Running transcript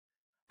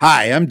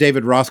Hi, I'm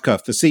David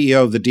Rothkopf, the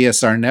CEO of the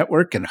DSR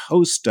Network and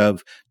host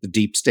of the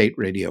Deep State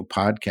Radio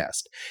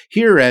podcast.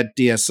 Here at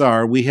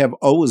DSR, we have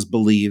always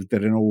believed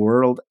that in a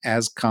world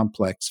as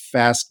complex,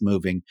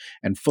 fast-moving,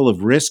 and full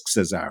of risks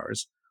as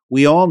ours,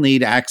 we all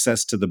need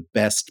access to the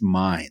best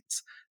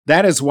minds.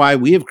 That is why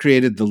we have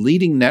created the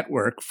leading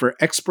network for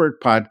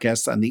expert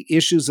podcasts on the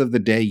issues of the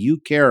day you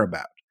care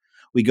about.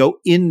 We go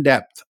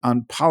in-depth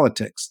on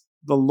politics,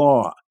 the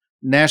law,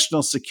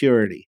 national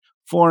security,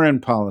 foreign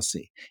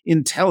policy,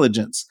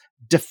 intelligence,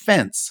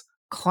 defense,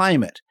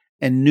 climate,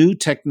 and new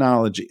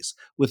technologies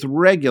with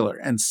regular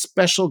and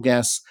special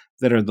guests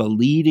that are the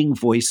leading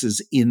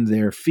voices in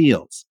their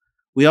fields.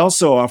 We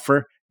also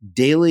offer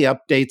daily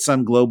updates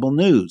on global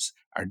news,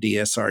 our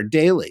DSR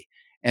Daily,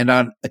 and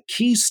on a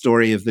key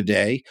story of the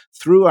day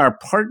through our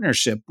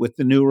partnership with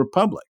the New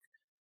Republic.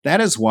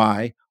 That is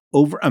why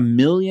over 1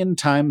 million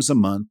times a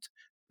month,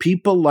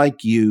 people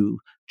like you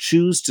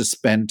choose to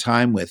spend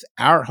time with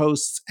our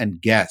hosts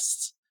and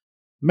guests.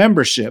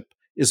 Membership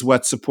is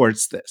what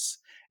supports this,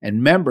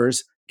 and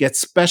members get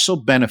special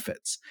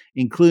benefits,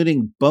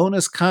 including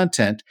bonus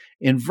content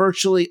in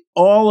virtually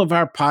all of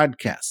our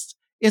podcasts.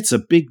 It's a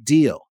big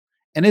deal,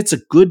 and it's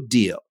a good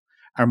deal.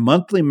 Our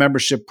monthly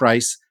membership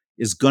price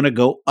is going to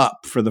go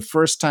up for the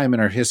first time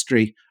in our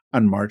history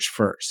on March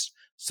 1st.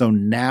 So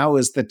now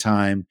is the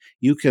time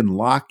you can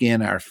lock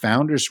in our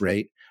founders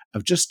rate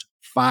of just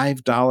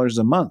 $5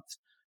 a month.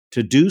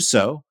 To do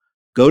so,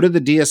 go to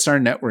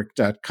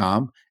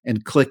thedsrnetwork.com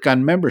and click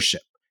on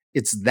membership.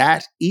 It's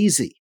that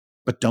easy,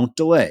 but don't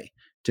delay.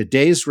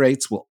 Today's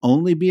rates will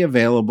only be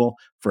available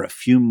for a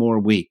few more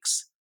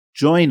weeks.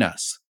 Join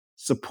us.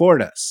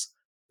 Support us.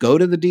 Go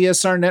to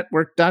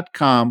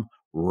thedsrnetwork.com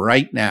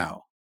right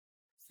now.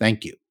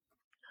 Thank you.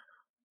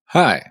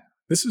 Hi,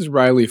 this is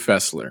Riley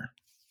Fessler.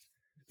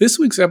 This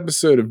week's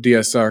episode of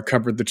DSR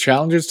covered the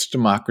challenges to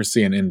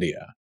democracy in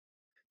India.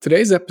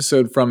 Today's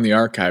episode from the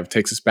archive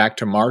takes us back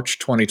to March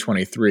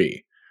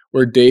 2023,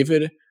 where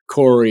David,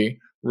 Corey,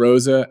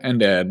 Rosa,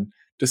 and Ed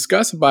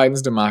discuss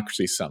Biden's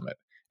Democracy Summit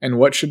and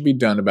what should be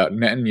done about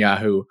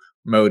Netanyahu,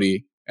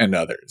 Modi, and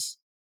others.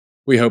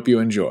 We hope you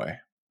enjoy.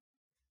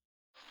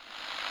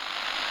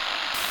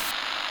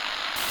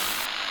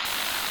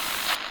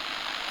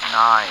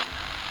 Nine,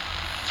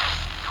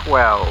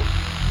 12,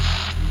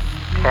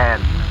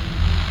 10,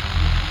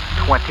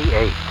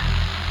 28,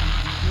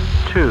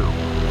 2,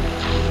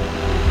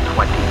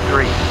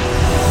 23.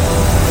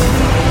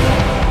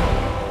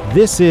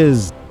 This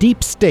is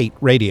Deep State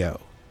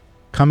Radio,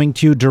 coming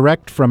to you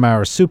direct from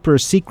our super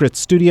secret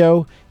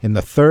studio in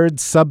the third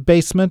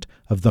sub-basement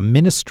of the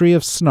Ministry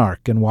of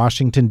Snark in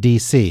Washington,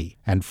 D.C.,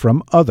 and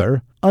from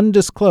other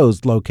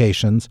undisclosed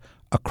locations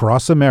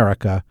across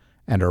America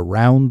and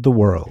around the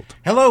world.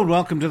 Hello and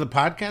welcome to the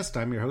podcast.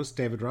 I'm your host,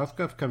 David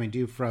Rothkopf, coming to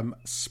you from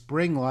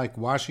spring-like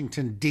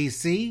Washington,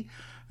 D.C.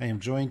 I am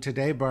joined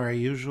today by our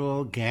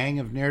usual gang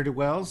of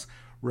ne'er-do-wells,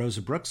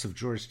 Rosa Brooks of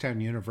Georgetown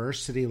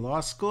University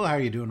Law School. How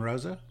are you doing,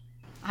 Rosa?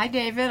 Hi,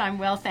 David. I'm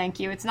well, thank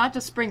you. It's not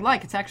just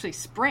spring-like, it's actually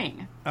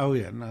spring. Oh,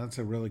 yeah. No, that's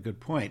a really good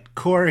point.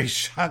 Corey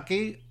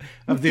Shockey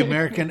of the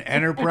American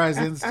Enterprise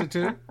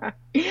Institute.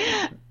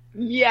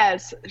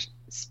 Yes.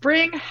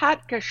 Spring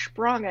hat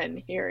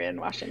gesprungen here in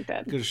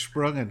Washington.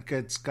 Gesprungen.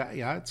 It's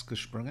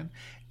gesprungen.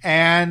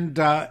 And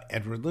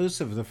Edward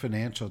Luce of the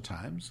Financial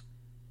Times.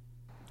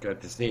 Good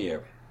to see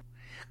you.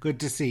 Good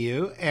to see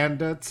you.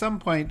 And at some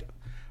point,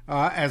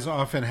 as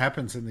often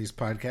happens in these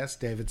podcasts,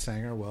 David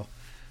Sanger will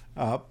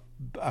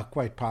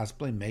quite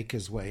possibly make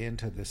his way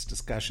into this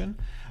discussion.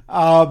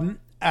 What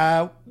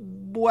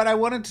I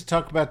wanted to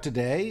talk about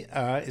today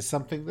is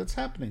something that's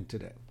happening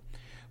today,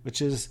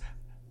 which is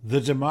the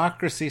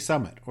Democracy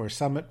Summit, or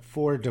Summit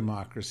for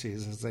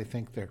Democracies, as I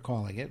think they're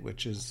calling it,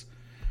 which is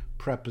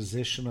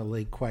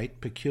prepositionally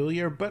quite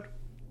peculiar, but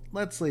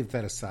let's leave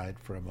that aside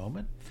for a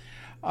moment.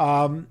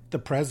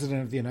 The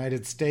President of the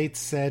United States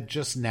said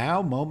just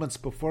now, moments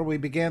before we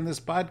began this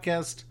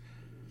podcast,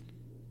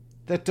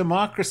 that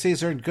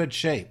democracies are in good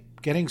shape,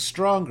 getting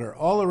stronger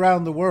all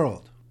around the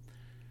world.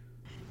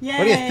 Yay!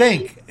 What do you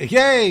think?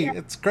 Yay!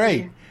 It's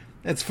great.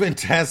 It's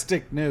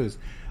fantastic news.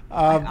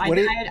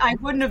 I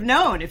wouldn't have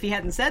known if he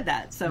hadn't said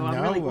that, so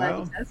I'm really glad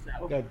he says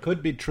so. That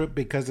could be true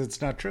because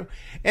it's not true.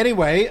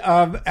 Anyway,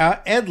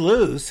 Ed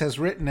Luce has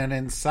written an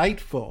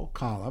insightful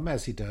column,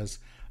 as he does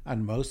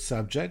on most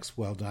subjects.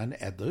 Well done,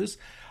 Ed Luce.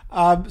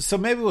 So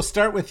maybe we'll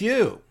start with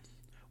you.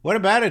 What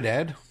about it,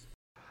 Ed?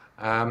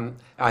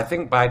 I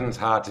think Biden's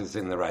heart is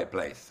in the right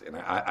place,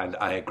 and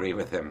I agree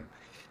with him.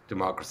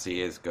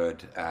 Democracy is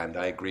good, and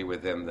I agree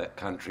with him that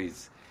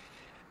countries,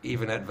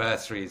 even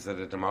adversaries that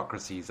are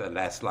democracies, are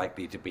less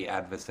likely to be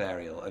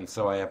adversarial. And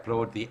so I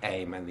applaud the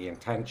aim and the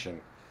intention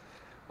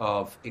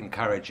of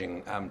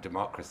encouraging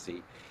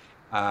democracy.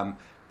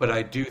 But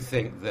I do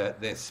think that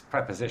this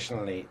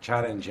prepositionally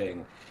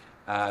challenging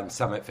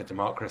Summit for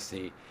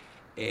Democracy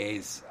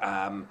is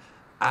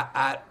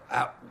at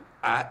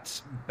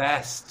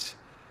best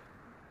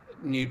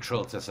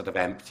neutral to sort of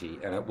empty,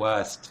 and at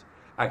worst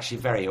actually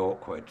very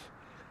awkward.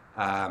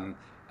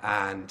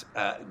 and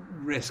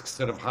risks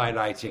sort of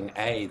highlighting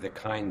the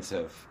kinds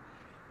of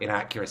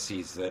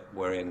inaccuracies that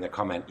were in the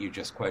comment you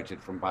just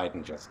quoted from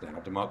Biden just now.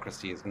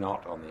 Democracy is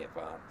not on the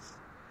advance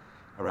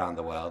around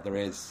the world. There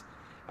is,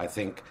 I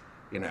think,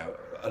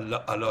 a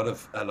lot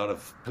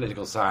of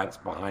political science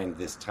behind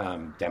this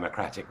term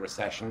democratic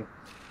recession.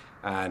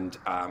 And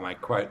I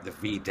quote the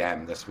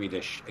VDEM, the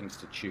Swedish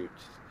institute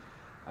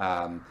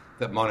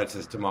that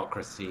monitors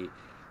democracy,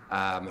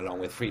 along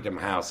with Freedom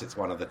House. It's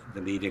one of the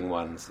leading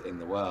ones in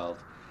the world.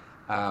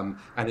 And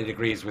it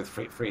agrees with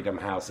Freedom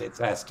House. Its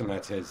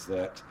estimate is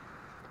that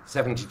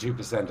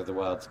 72% of the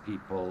world's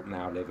people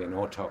now live in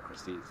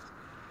autocracies.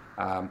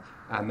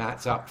 And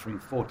that's up from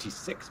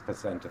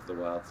 46% of the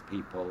world's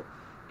people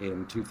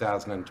in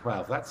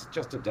 2012. That's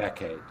just a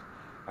decade.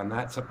 And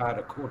that's about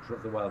a quarter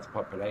of the world's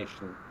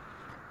population.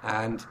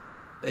 And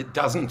it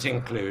doesn't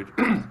include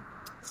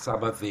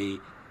some of the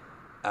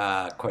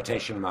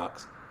quotation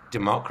marks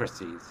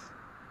democracies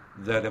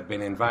that have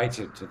been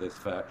invited to this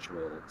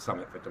virtual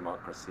Summit for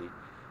Democracy,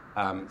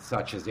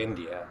 such as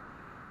India,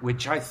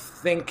 which I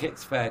think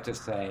it's fair to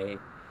say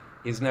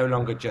is no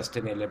longer just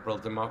an illiberal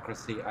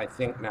democracy. I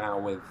think now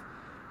with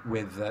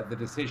the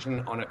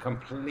decision on a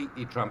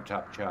completely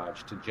trumped-up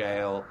charge to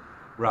jail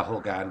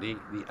Rahul Gandhi,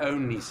 the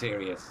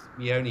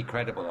only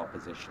credible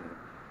opposition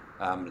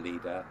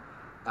leader,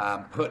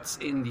 puts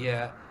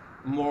India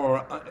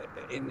more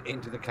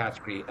into the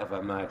category of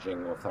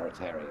emerging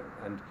authoritarian.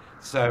 And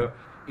so,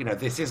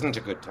 this isn't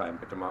a good time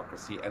for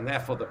democracy. And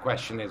therefore, the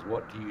question is,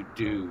 what do you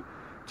do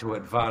to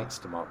advance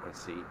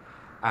democracy?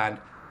 And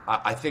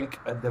I think,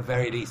 at the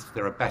very least,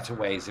 there are better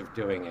ways of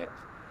doing it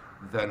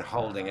than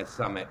holding a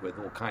summit with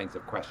all kinds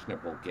of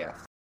questionable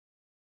guests.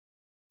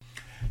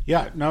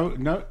 Yeah,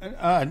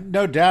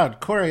 no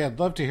doubt. Corey, I'd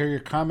love to hear your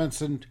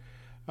comments. And,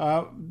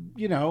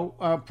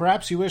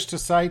 perhaps you wish to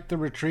cite The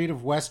Retreat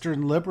of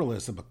Western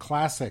Liberalism, a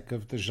classic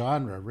of the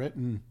genre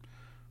written,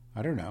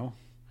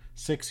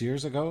 6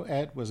 years ago.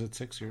 Ed, was it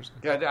 6 years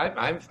ago?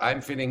 Yeah,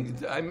 I'm feeling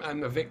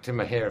I'm a victim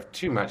here of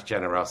too much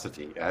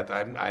generosity.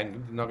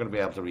 I'm not going to be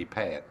able to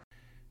repay it.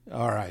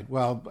 All right.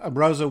 Well,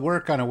 Rosa,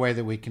 work on a way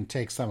that we can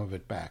take some of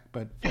it back.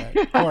 But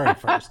Corey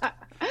first.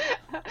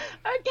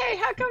 Okay,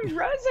 how come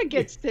Rosa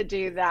gets to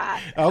do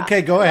that?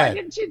 Okay, go ahead. Why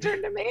didn't you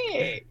turn to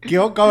me?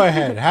 Go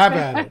ahead. Have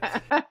at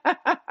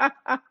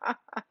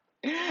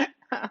it.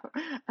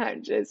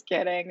 I'm just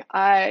kidding.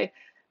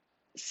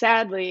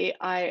 Sadly,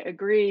 I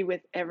agree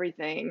with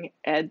everything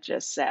Ed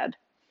just said.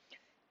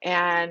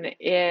 And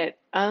it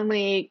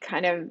only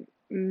kind of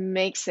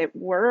makes it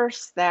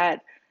worse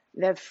that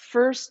the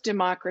first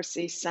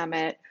Democracy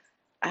Summit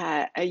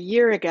a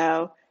year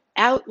ago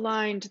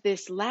outlined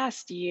this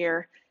last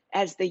year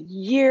as the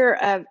year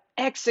of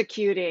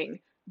executing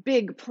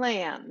big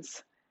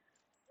plans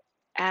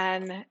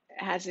and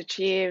has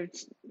achieved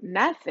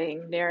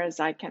nothing near as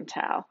I can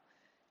tell.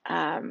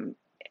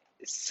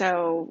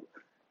 So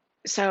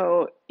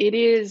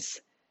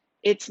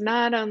it's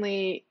not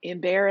only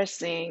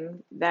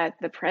embarrassing that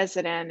the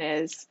president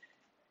is,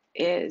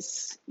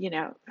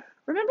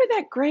 remember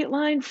that great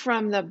line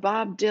from the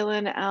Bob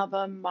Dylan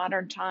album,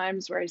 Modern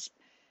Times, where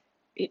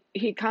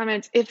he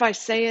comments, "If I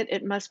say it,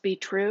 it must be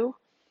true."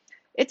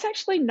 It's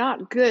actually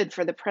not good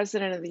for the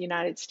president of the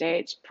United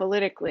States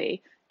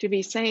politically to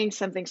be saying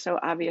something so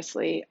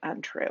obviously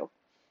untrue.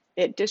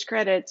 It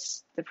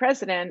discredits the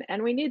president,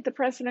 and we need the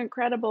president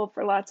credible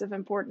for lots of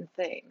important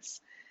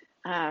things.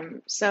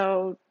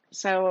 So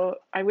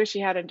I wish he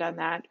hadn't done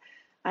that.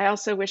 I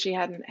also wish he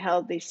hadn't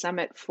held the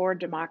Summit for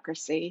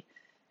Democracy.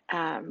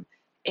 And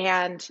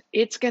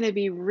it's going to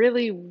be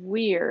really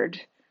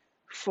weird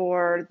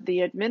for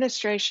the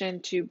administration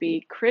to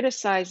be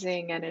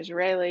criticizing an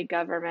Israeli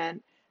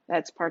government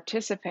that's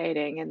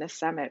participating in the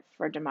Summit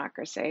for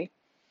Democracy.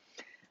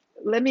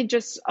 Let me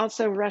just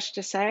also rush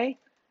to say,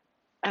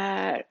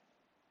 I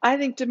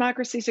think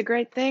democracy is a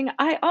great thing.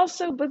 I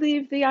also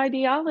believe the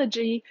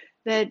ideology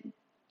that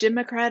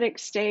democratic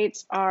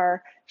states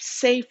are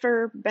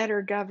safer,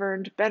 better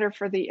governed, better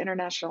for the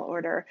international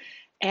order.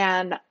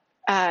 And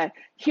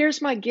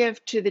here's my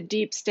gift to the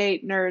deep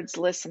state nerds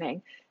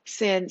listening.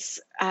 Since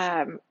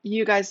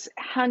you guys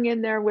hung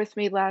in there with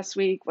me last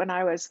week when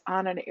I was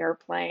on an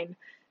airplane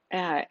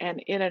and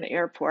in an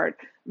airport,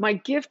 my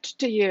gift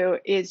to you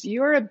is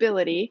your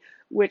ability,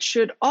 which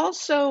should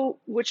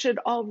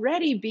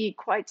already be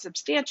quite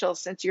substantial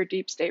since you're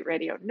deep state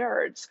radio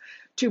nerds,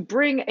 to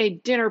bring a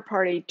dinner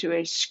party to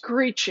a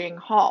screeching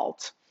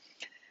halt.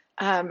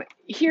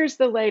 Here's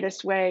the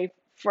latest way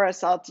for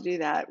us all to do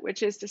that,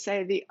 which is to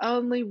say the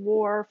only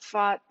war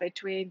fought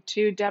between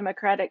two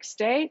democratic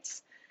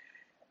states,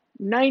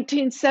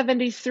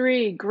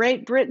 1973,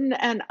 Great Britain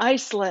and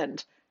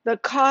Iceland, the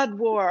Cod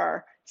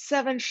War,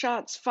 7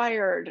 shots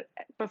fired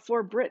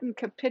before Britain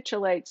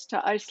capitulates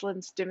to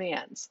Iceland's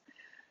demands.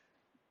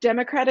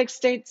 Democratic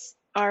states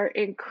are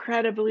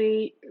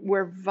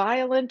we're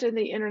violent in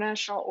the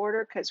international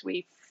order because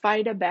we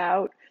fight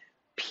about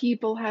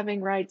people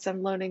having rights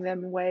and loaning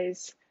them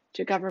ways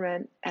to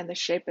government and the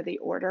shape of the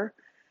order.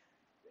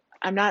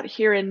 I'm not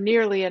hearing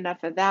nearly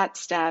enough of that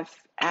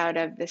stuff out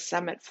of the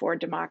Summit for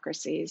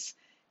Democracies.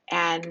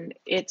 And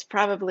it's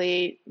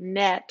probably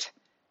net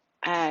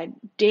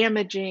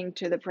damaging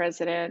to the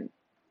president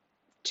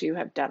to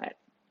have done it.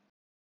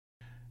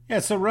 Yeah,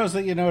 so Rosa,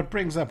 it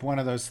brings up one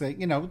of those things,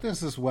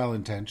 this is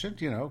well-intentioned,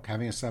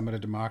 having a summit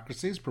of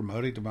democracies,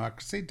 promoting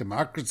democracy.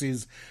 Democracy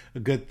is a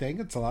good thing.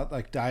 It's a lot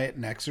like diet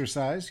and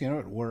exercise.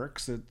 It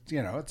works. It's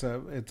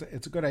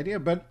a good idea.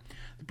 But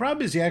the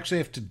problem is you actually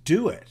have to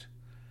do it.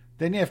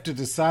 Then you have to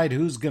decide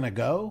who's going to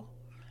go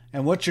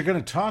and what you're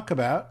going to talk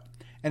about.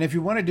 And if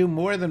you want to do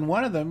more than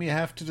one of them, you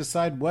have to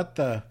decide what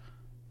the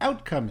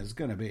outcome is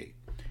going to be.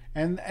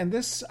 And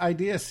this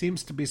idea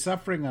seems to be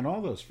suffering on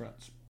all those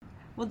fronts.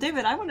 Well,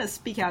 David, I want to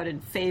speak out in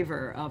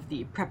favor of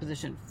the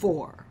preposition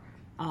for.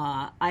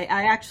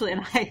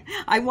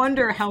 I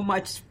wonder how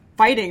much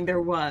fighting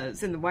there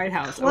was in the White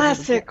House.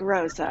 Classic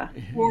Rosa.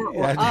 For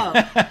or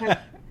of.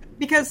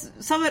 Because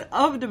Summit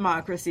of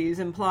Democracies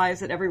implies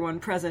that everyone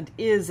present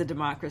is a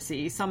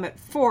democracy. Summit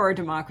for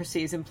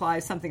Democracies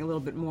implies something a little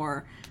bit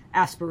more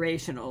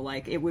aspirational,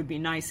 like it would be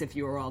nice if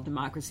you were all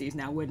democracies,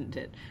 now wouldn't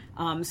it?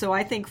 So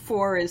I think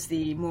for is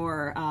the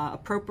more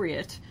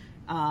appropriate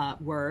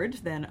word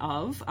than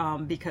of,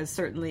 because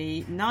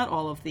certainly not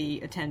all of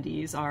the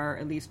attendees are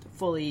at least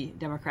fully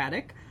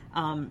democratic.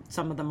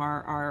 Some of them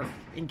are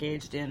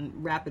engaged in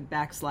rapid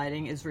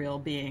backsliding, Israel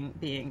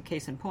being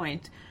case in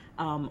point.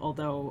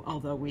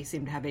 Although we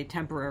seem to have a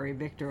temporary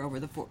victory over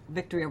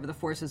the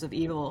forces of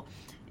evil,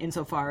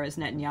 insofar as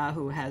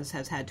Netanyahu has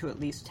had to at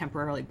least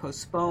temporarily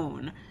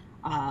postpone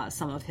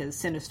some of his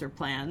sinister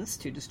plans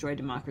to destroy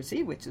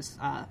democracy, which is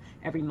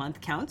every month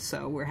counts.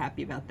 So we're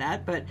happy about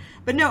that. But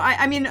no,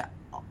 I mean,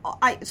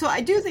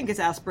 I do think it's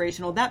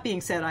aspirational. That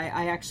being said,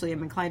 I actually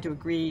am inclined to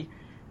agree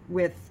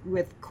with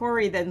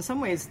Corey that in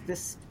some ways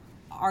this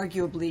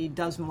arguably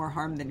does more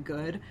harm than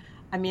good.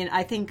 I mean,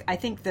 I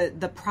think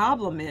the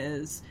problem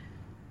is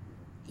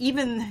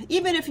even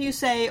if you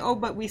say, oh,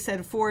 but we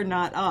said for,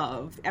 not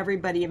of,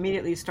 everybody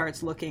immediately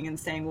starts looking and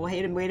saying, well,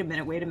 hey, wait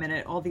a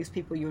minute, all these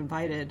people you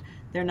invited,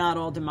 they're not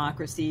all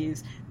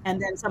democracies. And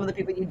then some of the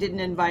people you didn't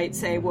invite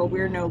say, well,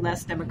 we're no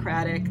less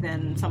democratic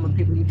than some of the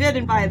people you did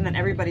invite, and then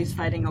everybody's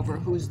fighting over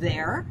who's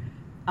there,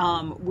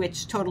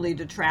 which totally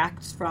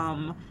detracts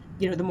from,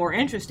 the more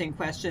interesting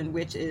question,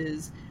 which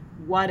is,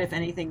 what, if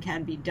anything,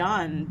 can be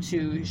done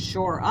to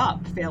shore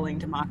up failing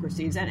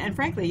democracies? And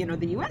frankly,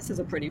 the U.S. is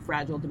a pretty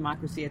fragile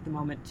democracy at the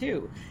moment,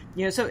 too.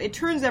 So it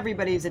turns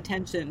everybody's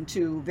attention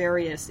to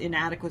various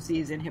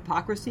inadequacies and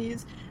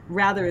hypocrisies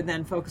rather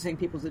than focusing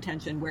people's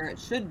attention where it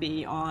should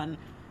be on,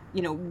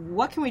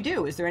 what can we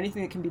do? Is there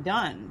anything that can be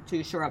done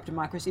to shore up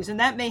democracies? And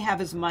that may have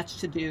as much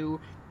to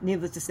do,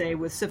 needless to say,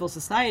 with civil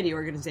society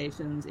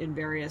organizations in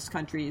various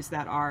countries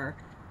that are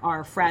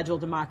fragile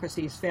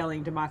democracies,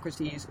 failing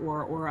democracies,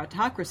 or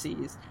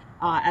autocracies,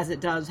 as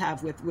it does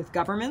have with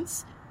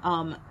governments.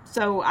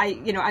 So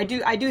I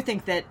do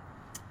think that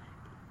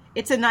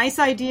it's a nice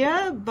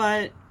idea,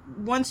 but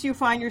once you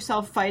find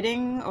yourself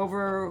fighting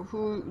over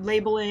who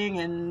labeling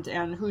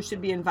and who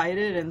should be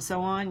invited and so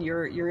on,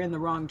 you're in the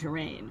wrong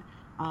terrain,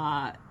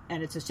 and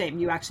it's a shame.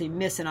 You actually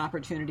miss an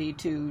opportunity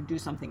to do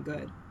something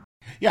good.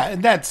 Yeah,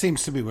 and that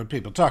seems to be what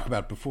people talk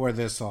about. Before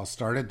this all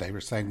started, they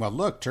were saying, well,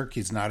 look,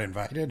 Turkey's not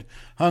invited,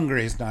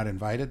 Hungary's not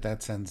invited.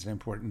 That sends an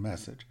important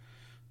message.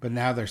 But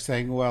now they're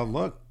saying, well,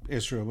 look,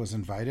 Israel was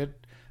invited,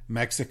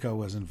 Mexico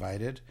was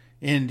invited,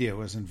 India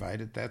was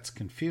invited. That's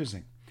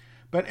confusing.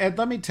 But Ed,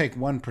 let me take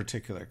one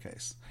particular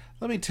case.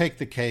 Let me take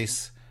the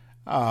case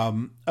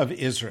of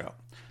Israel.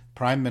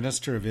 Prime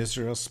Minister of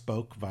Israel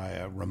spoke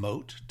via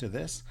remote to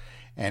this,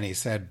 and he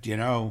said,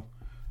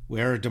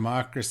 we're a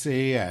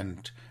democracy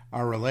and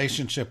our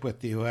relationship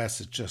with the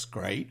U.S. is just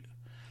great.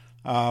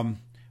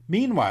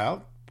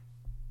 Meanwhile,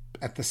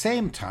 at the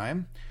same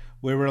time,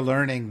 we were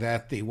learning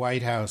that the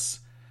White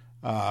House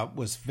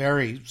was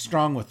very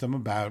strong with them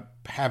about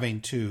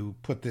having to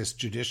put this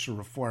judicial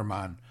reform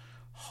on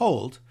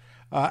hold.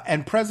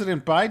 And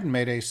President Biden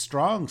made a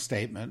strong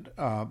statement,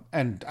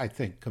 and I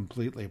think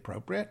completely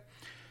appropriate,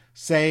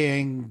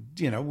 saying,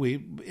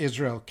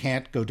 Israel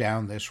can't go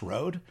down this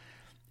road.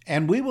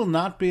 And we will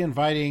not be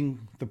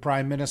inviting the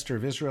Prime Minister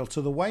of Israel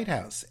to the White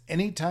House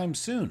anytime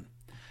soon,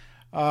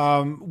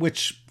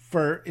 which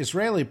for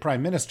Israeli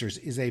prime ministers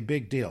is a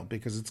big deal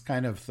because it's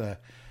kind of the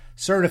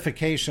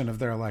certification of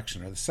their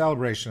election or the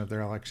celebration of their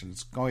election.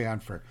 It's going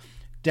on for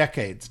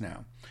decades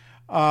now.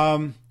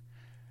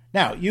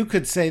 Now, you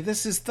could say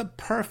this is the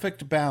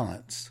perfect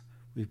balance.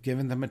 We've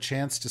given them a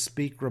chance to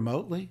speak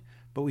remotely,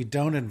 but we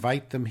don't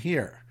invite them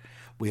here.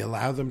 We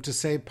allow them to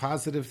say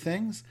positive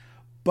things,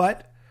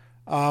 but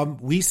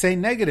we say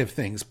negative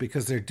things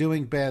because they're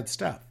doing bad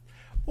stuff.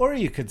 Or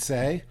you could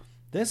say,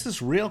 this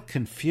is real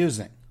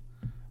confusing.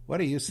 What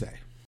do you say?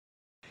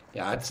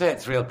 Yeah, I'd say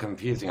it's real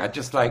confusing. I'd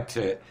just like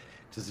to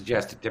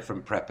suggest a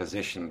different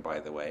preposition, by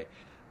the way.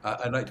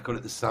 I'd like to call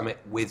it the Summit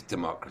with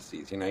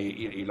Democracies.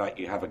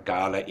 You have a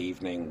gala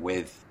evening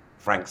with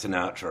Frank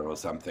Sinatra or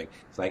something.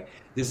 It's like,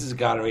 this is a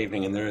gala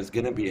evening and there is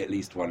going to be at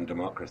least one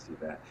democracy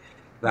there.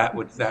 That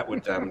would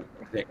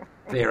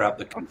clear up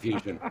the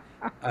confusion.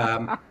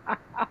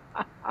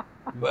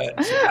 But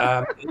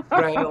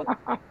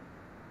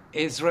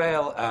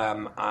Israel,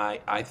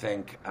 I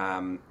think,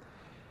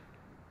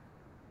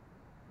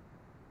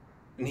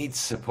 needs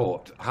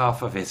support.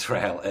 Half of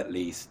Israel, at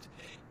least,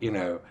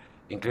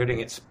 including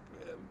its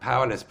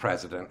powerless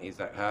president,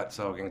 Isaac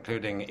Herzog,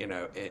 including,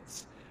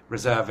 its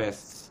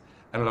reservists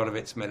and a lot of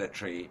its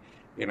military,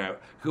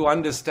 who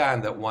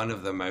understand that one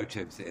of the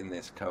motives in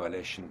this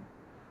coalition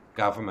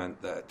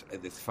government,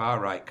 this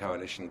far-right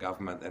coalition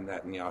government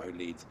that Netanyahu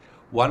leads,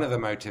 one of the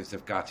motives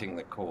of gutting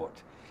the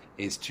court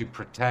is to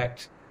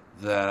protect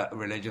the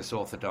religious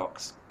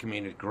Orthodox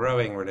community,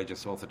 growing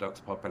religious Orthodox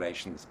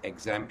population's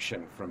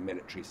exemption from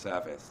military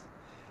service,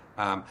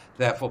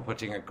 therefore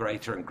putting a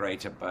greater and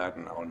greater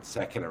burden on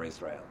secular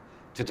Israel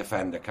to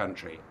defend the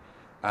country.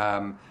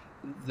 And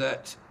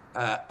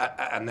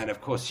then,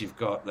 of course, you've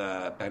got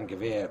the Ben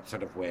Gvir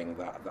sort of wing,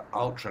 the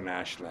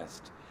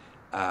ultra-nationalist,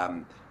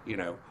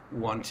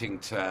 wanting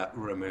to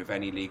remove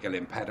any legal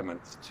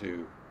impediments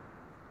to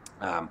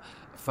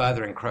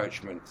further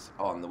encroachments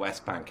on the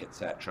West Bank,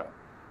 etc.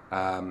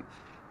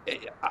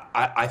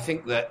 I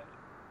think that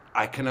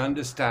I can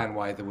understand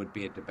why there would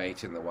be a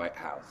debate in the White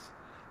House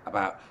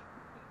about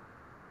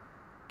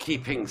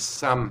keeping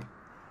some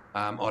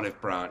olive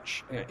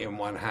branch in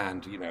one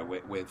hand,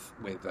 with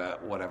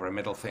whatever, a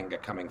middle finger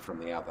coming from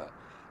the other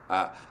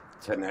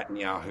to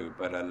Netanyahu,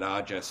 but a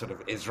larger sort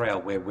of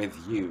Israel, we're with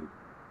you,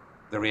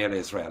 the real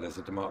Israel as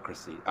a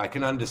democracy. I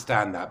can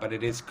understand that, but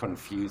it is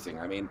confusing.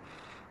 I mean,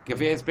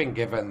 Gavir's been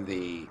given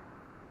the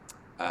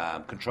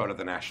control of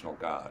the National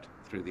Guard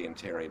through the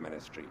Interior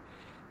Ministry.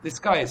 This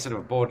guy is sort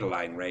of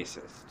borderline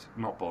racist.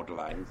 Not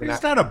borderline.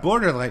 He's not a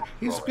borderline.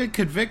 He's been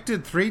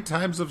convicted 3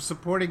 times of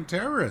supporting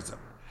terrorism.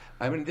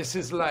 I mean, this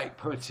is like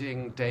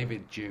putting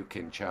David Duke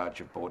in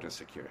charge of border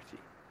security.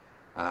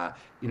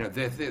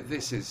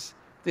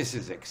 This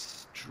is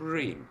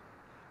extreme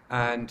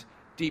and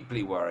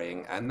deeply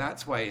worrying, and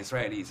that's why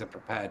Israelis are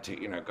prepared to,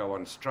 go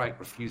on strike,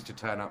 refuse to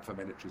turn up for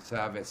military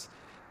service,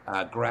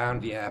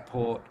 ground the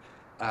airport,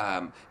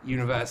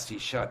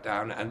 universities shut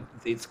down, and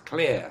it's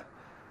clear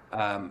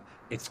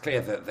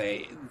that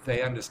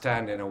they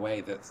understand in a way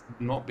that's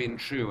not been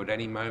true at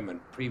any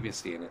moment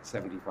previously in its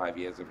 75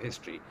 years of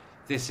history.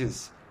 This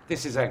is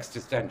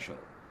existential,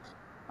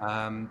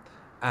 and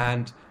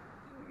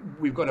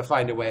we've got to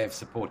find a way of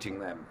supporting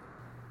them.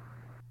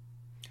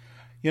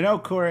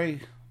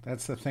 Corey,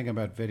 that's the thing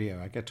about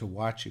video. I get to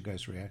watch you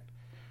guys react,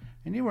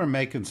 and you were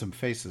making some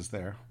faces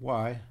there.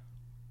 Why?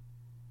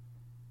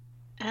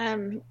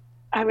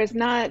 I was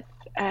not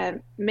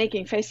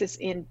making faces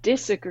in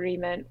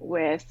disagreement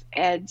with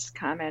Ed's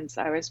comments.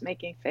 I was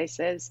making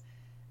faces,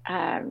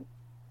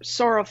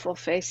 sorrowful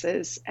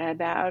faces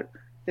about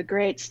the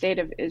great state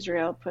of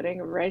Israel putting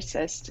a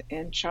racist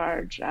in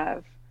charge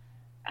of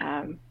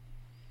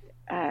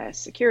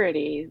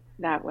security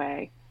that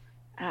way,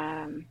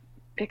 and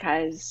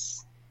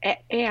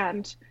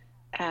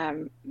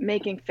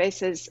making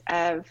faces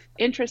of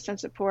interest and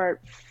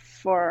support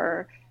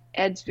for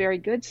Ed's very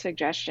good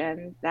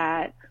suggestion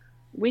that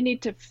we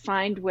need to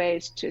find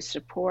ways to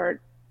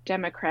support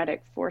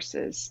democratic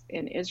forces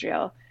in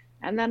Israel.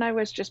 And then I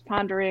was just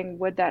pondering,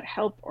 would that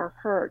help or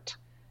hurt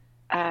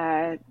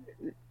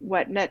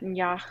what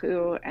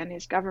Netanyahu and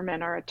his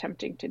government are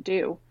attempting to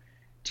do,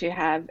 to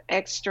have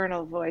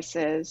external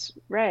voices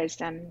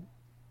raised? And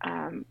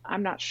I'm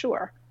not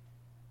sure.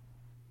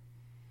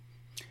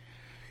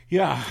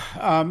 Yeah,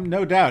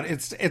 no doubt.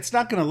 It's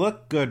not going to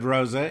look good,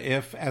 Rosa,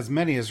 if, as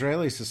many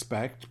Israelis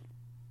suspect,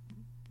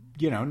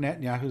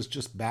 Netanyahu's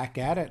just back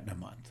at it in a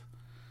month.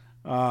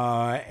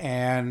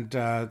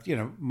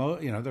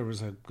 There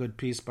was a good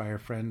piece by our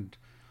friend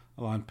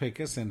Alon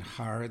Pincus in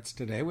Haaretz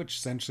today, which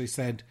essentially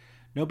said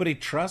nobody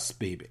trusts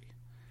Bibi,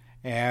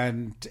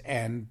 and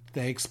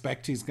they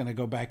expect he's going to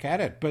go back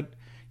at it. But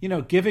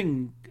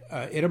giving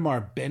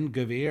Itamar Ben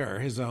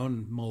Gvir his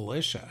own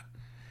militia,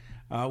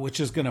 which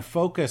is going to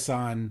focus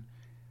on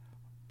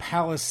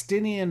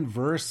Palestinian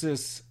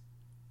versus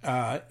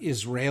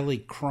Israeli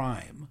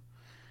crime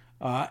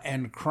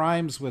and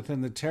crimes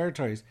within the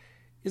territories,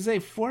 is a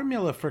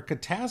formula for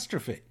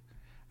catastrophe.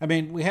 I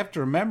mean, we have to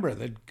remember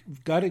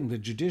that gutting the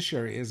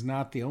judiciary is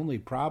not the only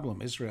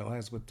problem Israel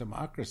has with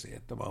democracy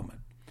at the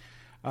moment.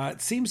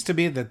 It seems to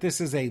me that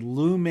this is a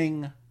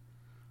looming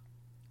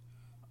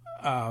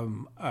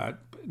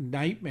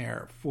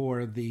nightmare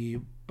for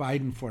the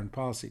Biden foreign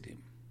policy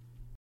team.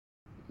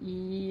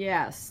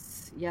 Yes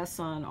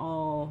on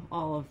all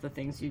of the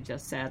things you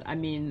just said. I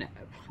mean,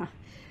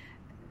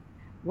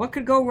 what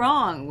could go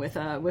wrong with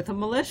a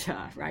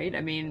militia, right?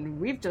 I mean,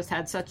 we've just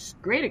had such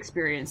great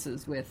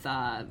experiences with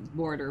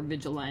border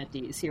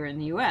vigilantes here in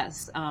the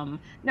U.S.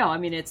 No, I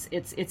mean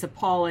it's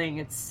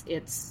appalling.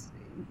 It's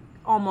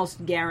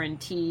almost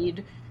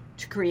guaranteed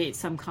to create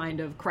some kind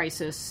of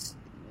crisis,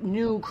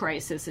 new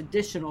crisis,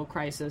 additional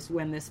crisis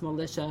when this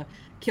militia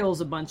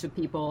kills a bunch of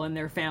people and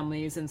their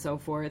families and so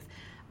forth.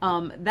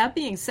 That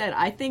being said,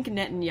 I think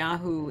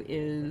Netanyahu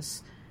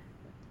is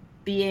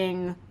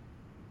being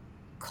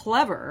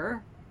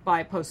clever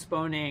by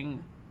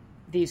postponing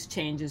these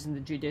changes in the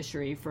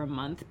judiciary for a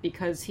month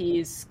because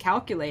he's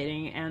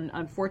calculating, and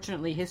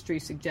unfortunately history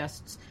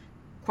suggests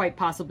quite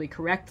possibly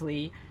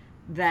correctly,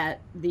 that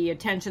the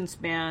attention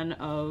span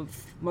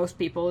of most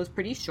people is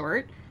pretty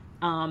short,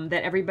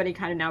 that everybody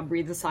kind of now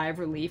breathes a sigh of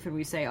relief and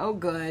we say, oh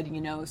good,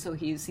 so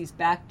he's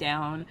back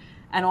down,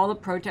 and all the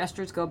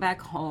protesters go back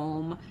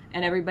home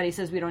and everybody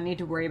says we don't need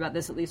to worry about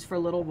this, at least for a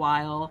little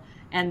while.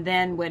 And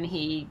then when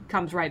he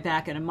comes right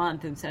back in a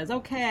month and says,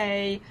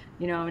 okay,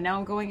 now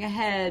I'm going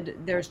ahead,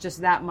 there's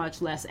just that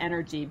much less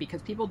energy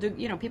because people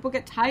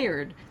get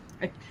tired.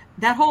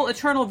 That whole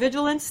eternal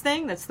vigilance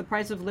thing, that's the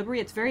price of liberty,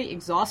 it's very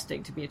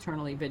exhausting to be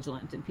eternally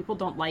vigilant, and people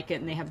don't like it,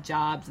 and they have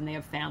jobs and they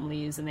have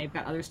families and they've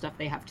got other stuff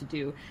they have to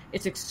do.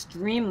 It's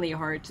extremely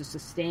hard to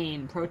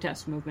sustain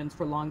protest movements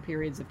for long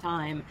periods of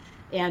time.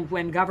 And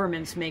when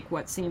governments make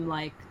what seem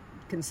like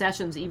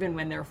concessions, even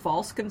when they're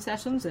false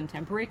concessions and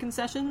temporary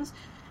concessions,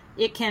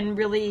 it can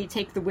really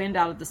take the wind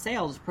out of the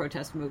sails of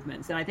protest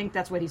movements. And I think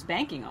that's what he's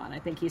banking on. I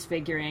think he's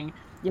figuring,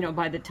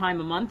 by the time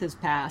a month has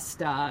passed,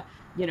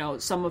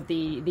 some of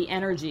the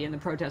energy in the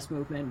protest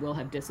movement will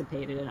have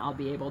dissipated and I'll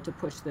be able to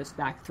push this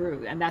back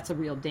through. And that's a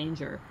real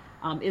danger.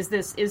 Is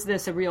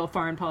this a real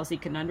foreign policy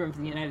conundrum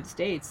for the United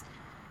States?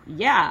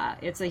 Yeah,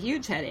 it's a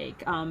huge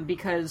headache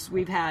because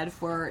we've had,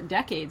 for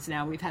decades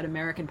now, we've had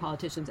American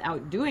politicians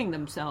outdoing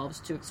themselves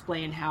to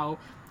explain how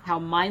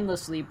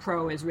mindlessly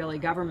pro-Israeli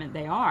government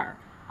they are.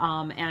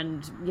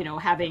 And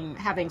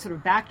having sort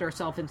of backed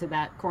ourselves into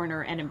that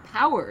corner and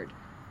empowered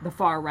the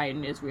far right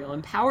in Israel,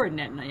 empowered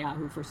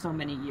Netanyahu for so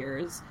many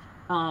years,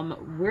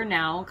 we're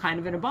now kind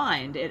of in a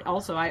bind. It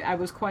also, I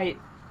was quite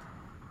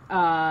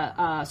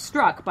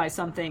struck by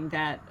something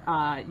that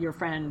your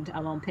friend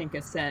Alon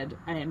Pincus said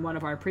in one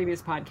of our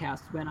previous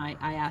podcasts when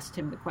I asked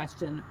him the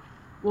question,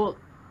 well,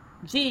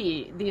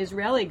 gee, the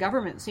Israeli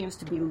government seems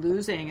to be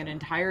losing an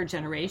entire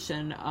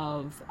generation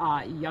of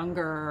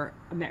younger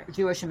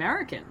Jewish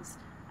Americans.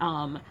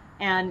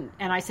 And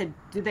I said,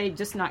 do they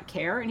just not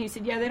care? And he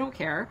said, yeah, they don't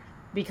care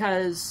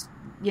because,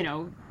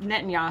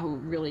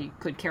 Netanyahu really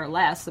could care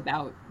less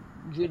about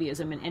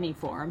Judaism in any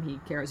form. He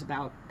cares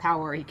about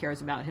power. He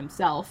cares about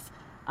himself.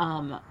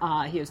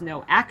 He has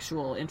no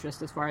actual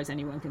interest, as far as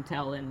anyone can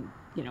tell, in,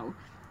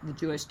 the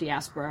Jewish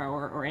diaspora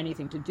or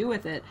anything to do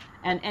with it.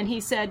 And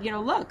he said,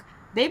 look,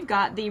 they've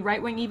got the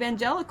right-wing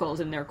evangelicals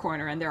in their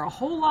corner, and there are a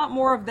whole lot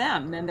more of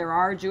them than there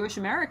are Jewish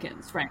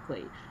Americans,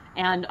 frankly.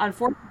 And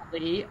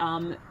unfortunately,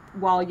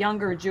 while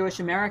younger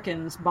Jewish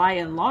Americans, by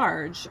and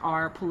large,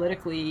 are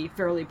politically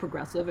fairly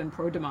progressive and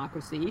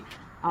pro-democracy,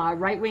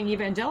 right-wing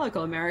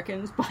evangelical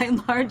Americans, by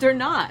and large, are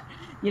not.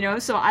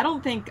 So I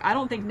don't think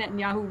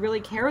Netanyahu really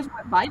cares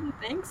what Biden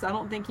thinks. I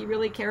don't think he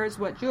really cares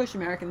what Jewish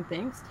Americans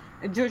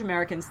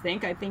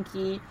think. I think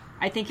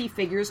he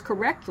figures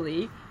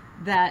correctly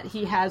that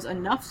he has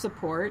enough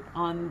support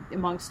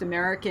amongst the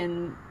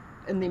American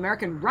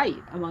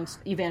right, amongst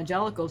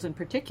evangelicals in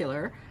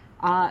particular,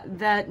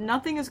 that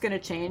nothing is going to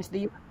change. The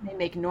U.S. may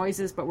make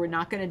noises, but we're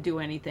not going to do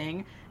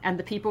anything. And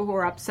the people who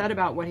are upset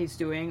about what he's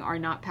doing are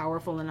not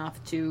powerful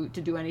enough to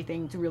do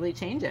anything to really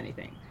change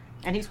anything.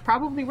 And he's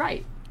probably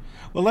right.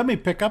 Well, let me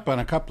pick up on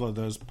a couple of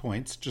those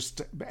points just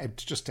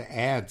to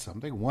add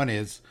something. One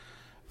is,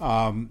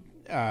 you're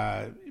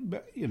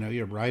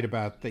right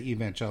about the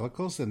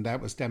evangelicals, and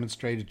that was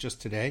demonstrated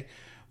just today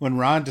when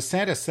Ron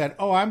DeSantis said,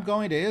 I'm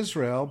going to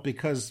Israel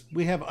because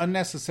we have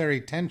unnecessary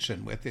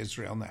tension with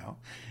Israel now.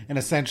 And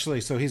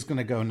essentially, so he's going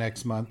to go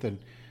next month and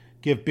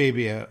give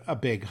Bibi a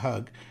big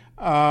hug.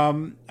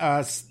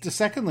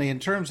 Secondly, in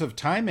terms of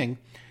timing,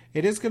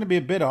 it is going to be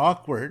a bit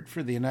awkward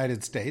for the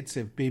United States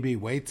if Bibi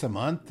waits a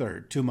month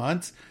or 2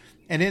 months.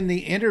 And in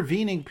the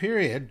intervening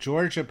period,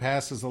 Georgia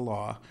passes a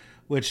law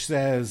which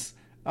says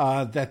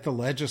that the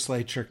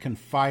legislature can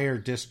fire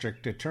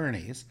district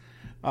attorneys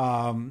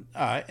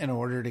in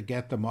order to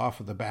get them off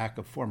of the back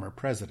of former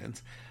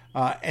presidents.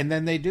 And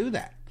then they do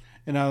that.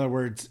 In other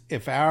words,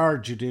 if our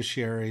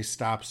judiciary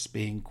stops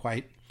being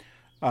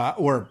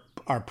or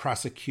our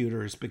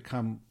prosecutors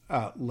become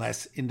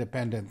less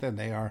independent than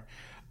they are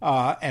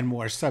and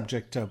more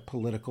subject to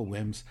political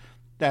whims,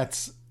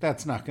 that's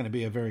not going to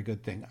be a very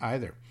good thing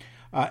either.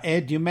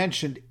 Ed, you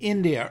mentioned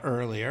India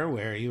earlier,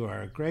 where you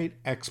are a great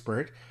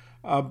expert.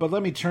 But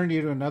let me turn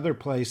you to another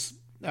place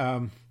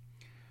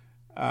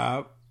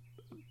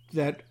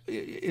that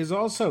is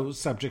also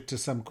subject to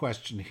some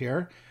question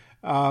here.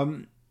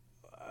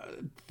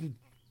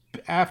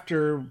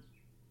 After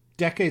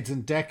decades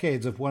and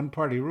decades of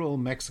one-party rule,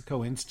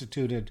 Mexico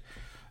instituted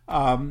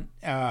an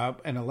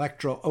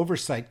electoral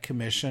oversight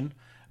commission,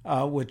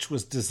 which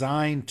was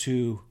designed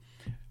to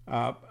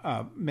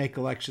make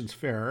elections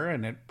fairer,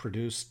 and it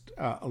produced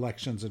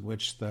elections in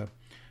which the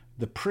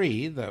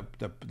PRI,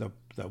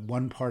 the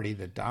one party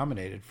that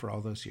dominated for all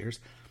those years,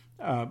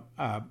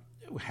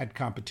 had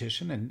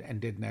competition and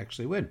didn't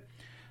actually win.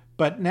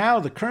 But now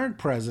the current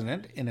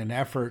president, in an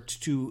effort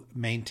to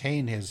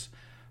maintain his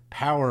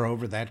power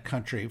over that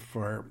country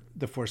for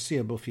the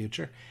foreseeable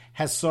future,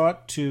 has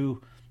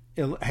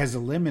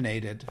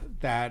eliminated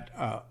that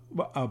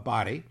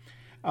body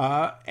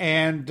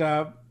And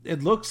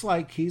it looks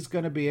like he's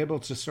going to be able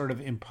to sort of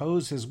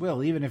impose his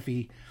will, even if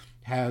he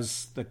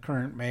has the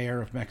current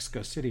mayor of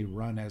Mexico City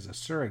run as a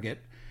surrogate.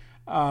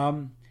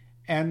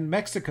 And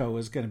Mexico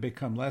is going to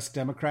become less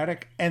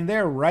democratic, and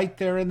they're right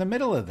there in the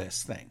middle of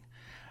this thing.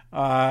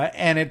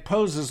 And it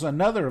poses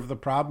another of the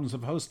problems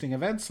of hosting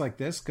events like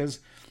this, because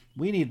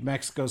we need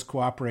Mexico's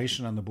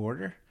cooperation on the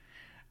border.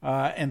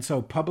 And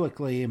so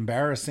publicly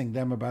embarrassing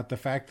them about the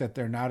fact that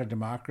they're not a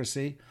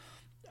democracy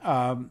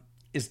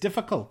is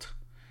difficult.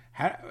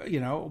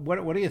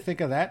 What do you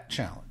think of that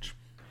challenge?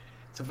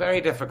 It's a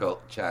very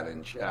difficult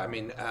challenge. I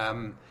mean,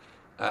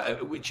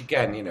 which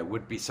again,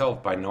 would be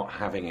solved by not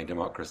having a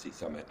democracy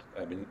summit.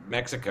 I mean,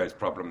 Mexico's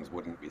problems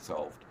wouldn't be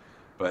solved,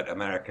 but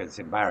America's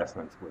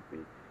embarrassments would be.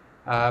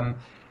 Obrador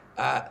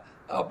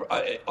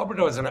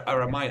is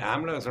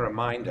AMLO is a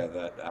reminder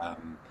that,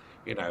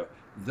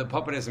 the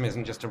populism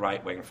isn't just a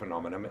right-wing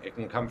phenomenon. It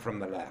can come from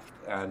the left,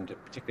 and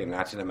particularly in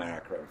Latin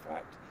America, in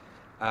fact.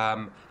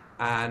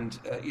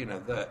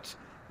 That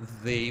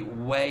the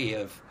way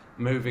of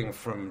moving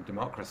from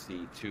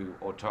democracy to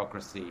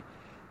autocracy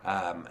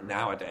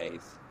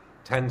nowadays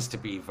tends to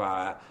be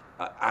via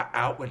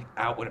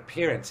outward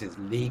appearances,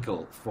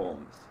 legal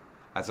forms,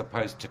 as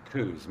opposed to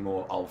coups,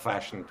 more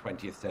old-fashioned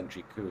 20th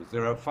century coups.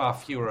 There are far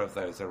fewer of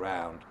those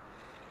around.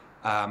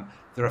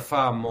 There are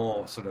far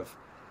more sort of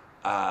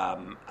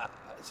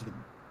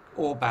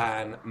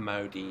Orban,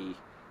 Modi,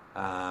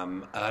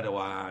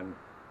 Erdogan,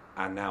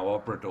 and now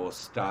Obrador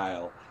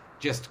style,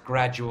 just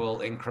gradual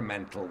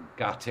incremental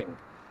gutting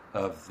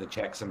of the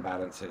checks and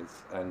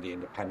balances and the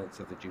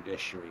independence of the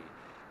judiciary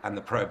and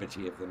the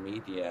probity of the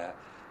media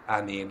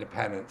and the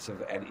independence of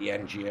the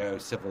NGO,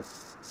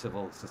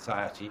 civil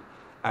society.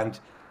 And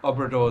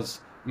Obrador's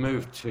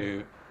move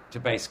to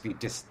basically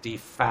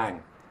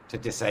defang, to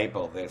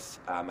disable this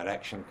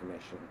election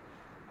commission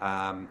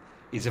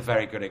is a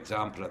very good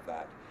example of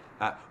that,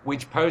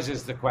 which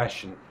poses the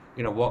question,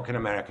 what can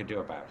America do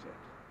about it?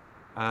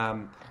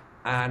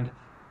 And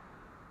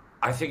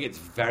I think it's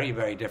very,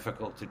 very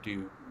difficult to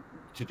do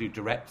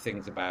direct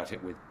things about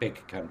it with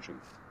big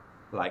countries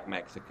like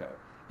Mexico.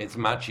 It's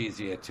much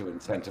easier to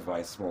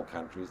incentivize small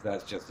countries.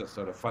 That's just a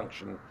sort of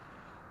function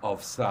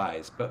of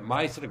size. But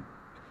my sort of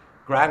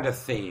grander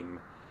theme,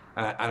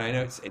 and I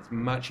know it's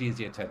much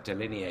easier to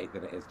delineate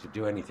than it is to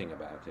do anything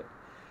about it,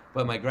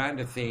 but my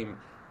grander theme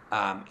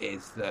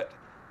is that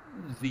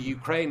the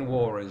Ukraine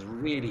war has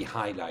really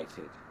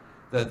highlighted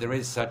that there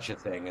is such a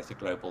thing as a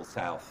global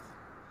south.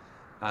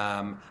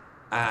 And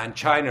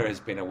China has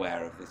been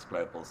aware of this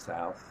global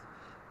south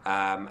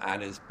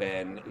and has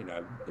been,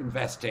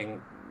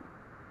 investing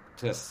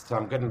to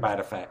some good and bad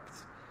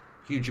effects,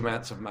 huge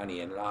amounts of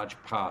money in large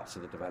parts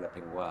of the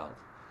developing world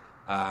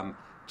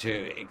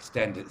to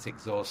extend its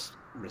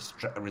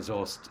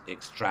resource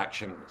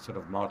extraction sort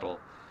of model.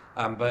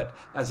 But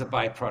as a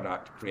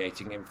byproduct,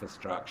 creating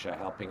infrastructure,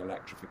 helping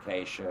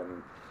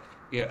electrification,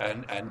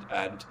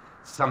 and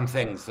some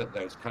things that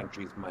those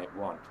countries might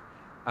want.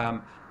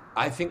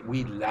 I think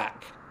we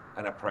lack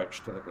an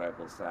approach to the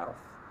global south,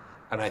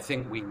 and I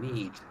think we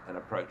need an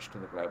approach to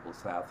the global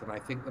south. And I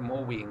think the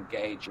more we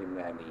engage in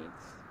their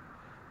needs,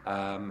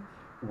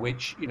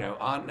 which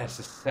aren't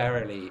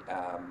necessarily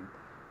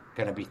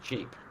going to be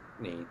cheap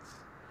needs,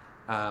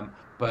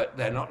 but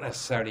they're not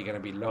necessarily going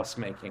to be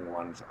loss-making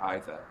ones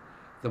either.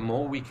 The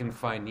more we can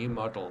find new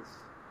models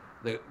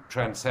that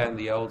transcend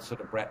the old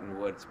sort of Bretton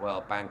Woods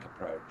World Bank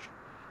approach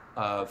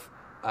of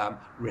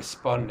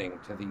responding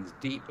to these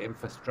deep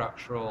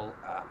infrastructural,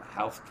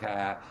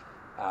 healthcare,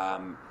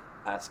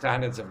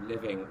 standards of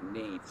living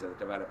needs of the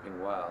developing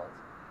world,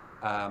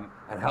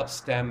 and help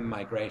stem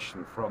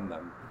migration from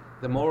them,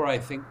 the more I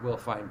think we'll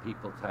find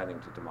people turning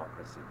to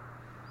democracy.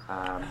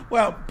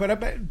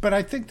 But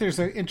I think there's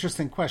an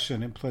interesting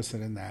question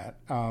implicit in that.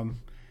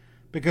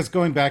 Because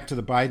going back to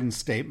the Biden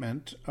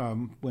statement,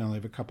 we only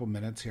have a couple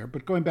minutes here,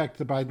 but going back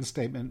to the Biden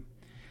statement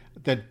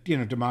that,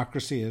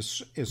 democracy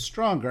is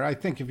stronger, I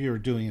think if you were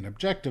doing an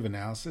objective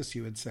analysis,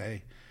 you would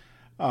say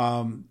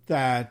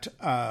that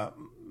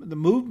the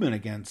movement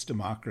against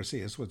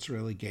democracy is what's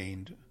really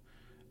gained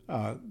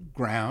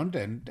ground,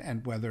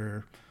 and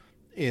whether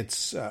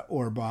it's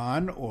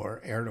Orban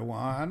or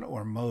Erdogan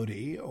or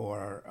Modi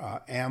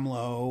or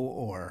AMLO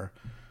or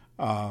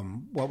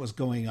what was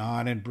going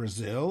on in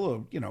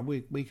Brazil,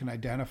 we can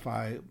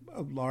identify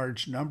a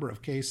large number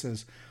of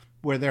cases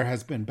where there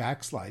has been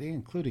backsliding,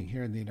 including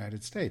here in the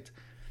United States.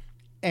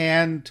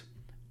 And,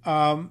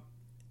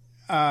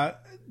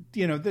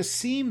 this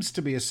seems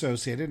to be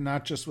associated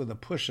not just with a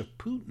push of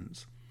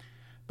Putin's,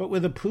 but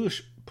with a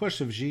push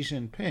of Xi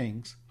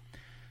Jinping's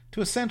to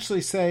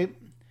essentially say,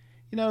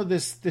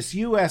 this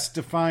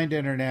U.S.-defined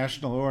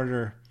international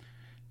order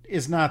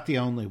is not the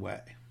only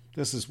way.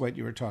 This is what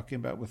you were talking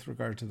about with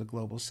regard to the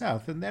global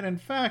south. And that, in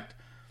fact,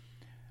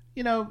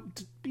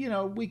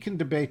 we can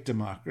debate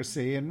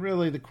democracy. And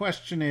really the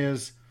question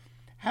is,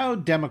 how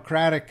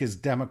democratic is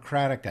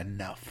democratic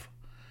enough?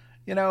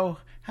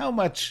 How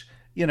much,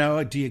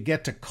 do you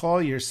get to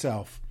call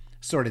yourself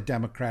sort of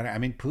democratic? I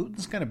mean,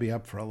 Putin's going to be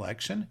up for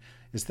election.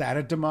 Is that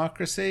a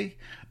democracy?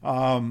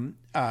 And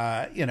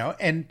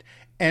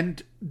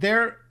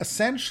they're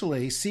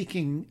essentially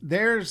seeking.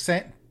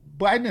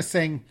 Biden is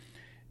saying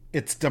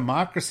it's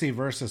democracy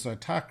versus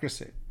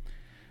autocracy.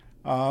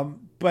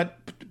 But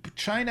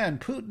China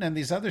and Putin and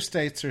these other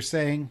states are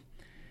saying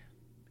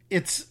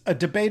it's a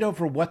debate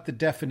over what the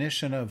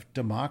definition of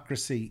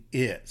democracy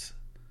is.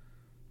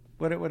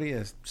 What do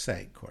you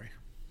say, Corey?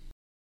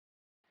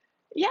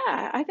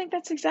 Yeah, I think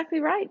that's exactly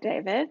right,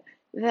 David.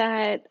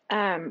 That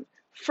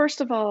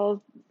first of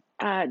all,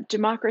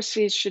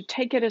 democracies should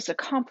take it as a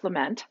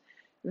compliment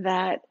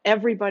that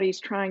everybody's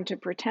trying to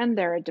pretend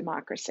they're a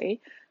democracy.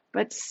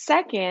 But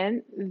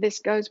second, this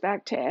goes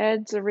back to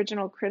Ed's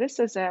original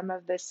criticism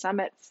of the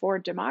Summit for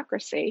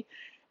Democracy,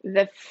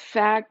 the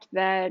fact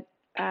that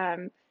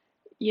who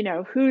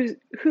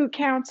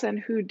counts and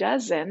who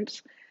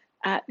doesn't,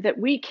 that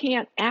we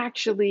can't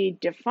actually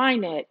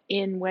define it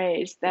in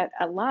ways that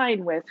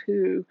align with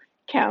who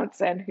counts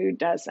and who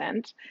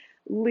doesn't,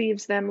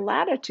 leaves them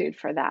latitude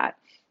for that.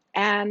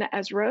 And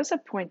as Rosa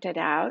pointed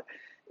out,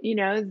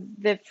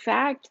 the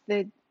fact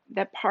that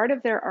part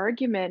of their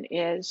argument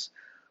is,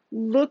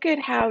 look at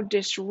how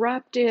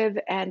disruptive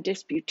and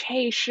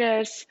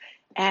disputatious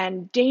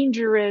and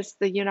dangerous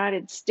the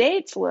United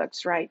States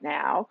looks right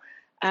now.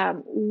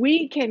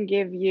 We can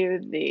give you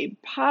the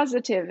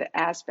positive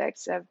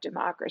aspects of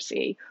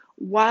democracy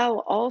while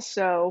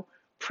also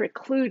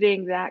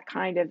precluding that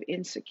kind of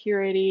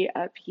insecurity,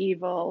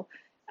 upheaval,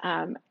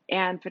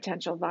 and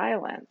potential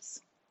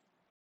violence.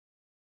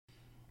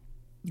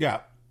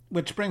 Yeah,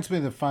 which brings me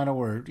to the final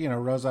word.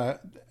 Rosa,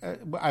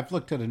 I've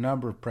looked at a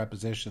number of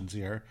prepositions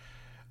here,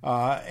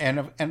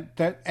 and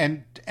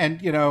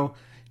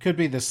could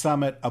be the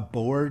summit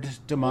aboard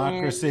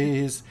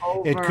democracies.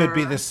 It could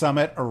be the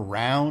summit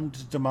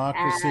around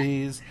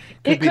democracies.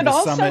 It could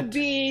also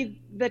be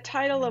the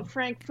title of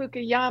Frank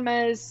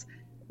Fukuyama's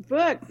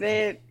book,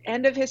 The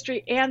End of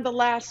History and the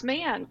Last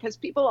Man, because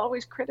people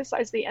always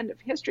criticize the end of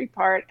history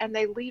part and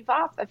they leave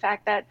off the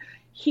fact that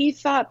he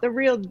thought the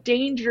real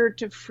danger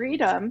to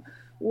freedom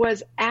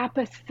was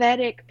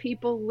apathetic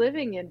people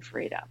living in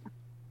freedom.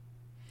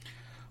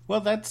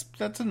 Well, that's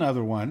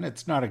another one.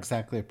 It's not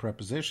exactly a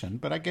preposition,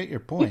 but I get your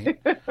point.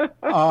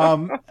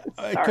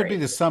 It could be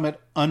the summit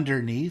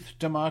underneath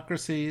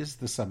democracies,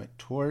 the summit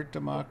toward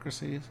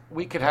democracies.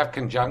 We could have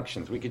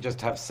conjunctions. We could just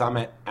have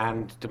summit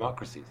and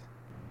democracies.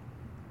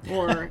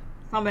 Or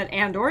summit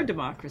and or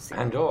democracy.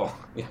 And or.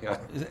 Yeah.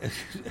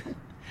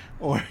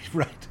 Or,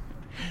 right.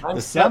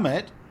 The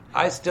summit.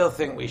 I still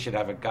think we should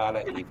have a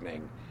gala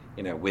evening,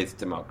 with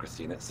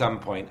democracy. And at some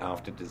point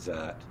after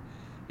dessert,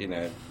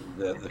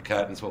 the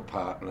curtains will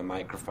part and the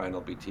microphone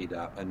will be teed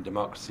up and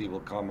democracy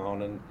will come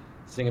on and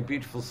sing a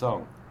beautiful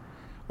song.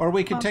 Or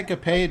we could take a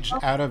page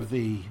out of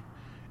the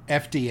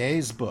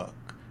FDA's book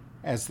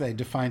as they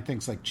define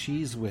things like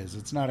cheese whiz.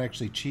 It's not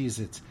actually cheese,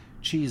 it's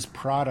cheese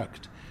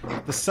product.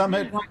 The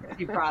summit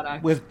democracy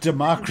product. With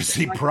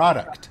democracy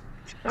product.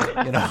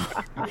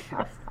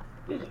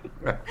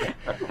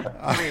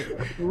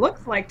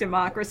 Looks like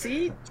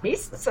democracy,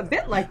 tastes a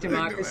bit like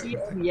democracy,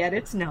 and yet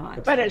it's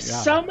not. But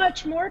it's so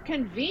much more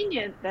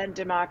convenient than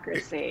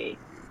democracy.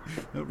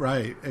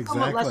 Right, exactly.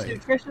 Somewhat less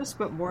nutritious,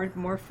 but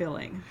more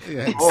filling.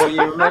 Yeah. Oh,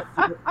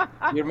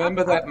 you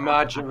remember that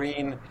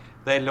margarine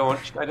they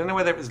launched? I don't know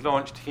whether it was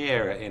launched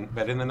here,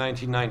 but in the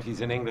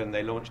 1990s in England,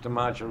 they launched a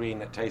margarine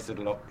that tasted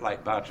a lot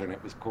like butter, and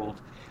it was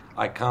called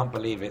I Can't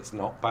Believe It's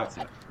Not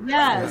Butter.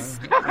 Yes,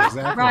 yeah,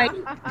 exactly. Right.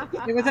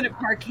 It wasn't a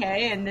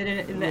parquet, and then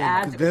in the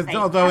ads.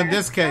 Although in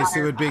this case,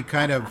 it would be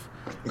kind of,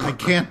 I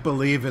can't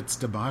believe it's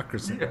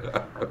democracy,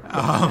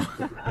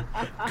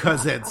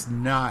 because it's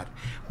not.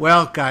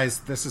 Well, guys,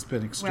 this has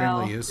been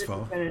extremely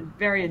useful. This has been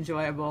very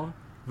enjoyable.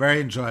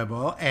 Very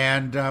enjoyable,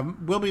 and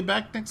we'll be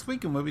back next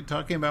week, and we'll be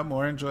talking about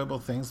more enjoyable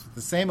things with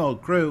the same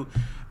old crew.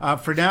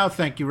 For now,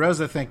 thank you,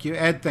 Rosa. Thank you,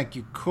 Ed. Thank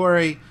you,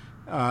 Corey.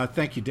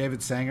 Thank you,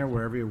 David Sanger,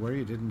 wherever you were.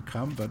 You didn't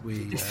come, but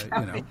we,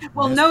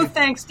 Well, no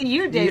thanks to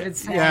you, David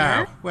Sanger.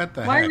 Yeah, what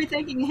the heck? Why are we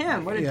thanking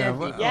him? What a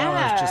deadbeat.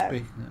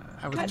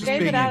 I was just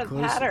David being out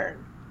inclusive. of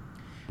pattern.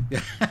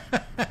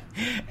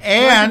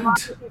 And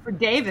for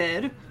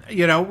David,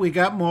 we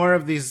got more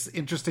of these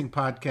interesting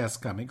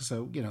podcasts coming.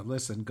 So,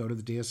 listen, go to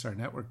the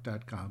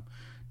dsrnetwork.com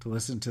to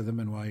listen to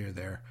them. And while you're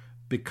there,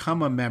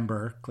 become a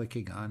member,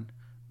 clicking on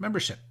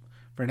membership.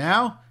 For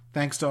now,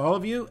 thanks to all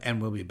of you,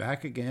 and we'll be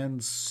back again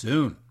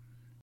soon.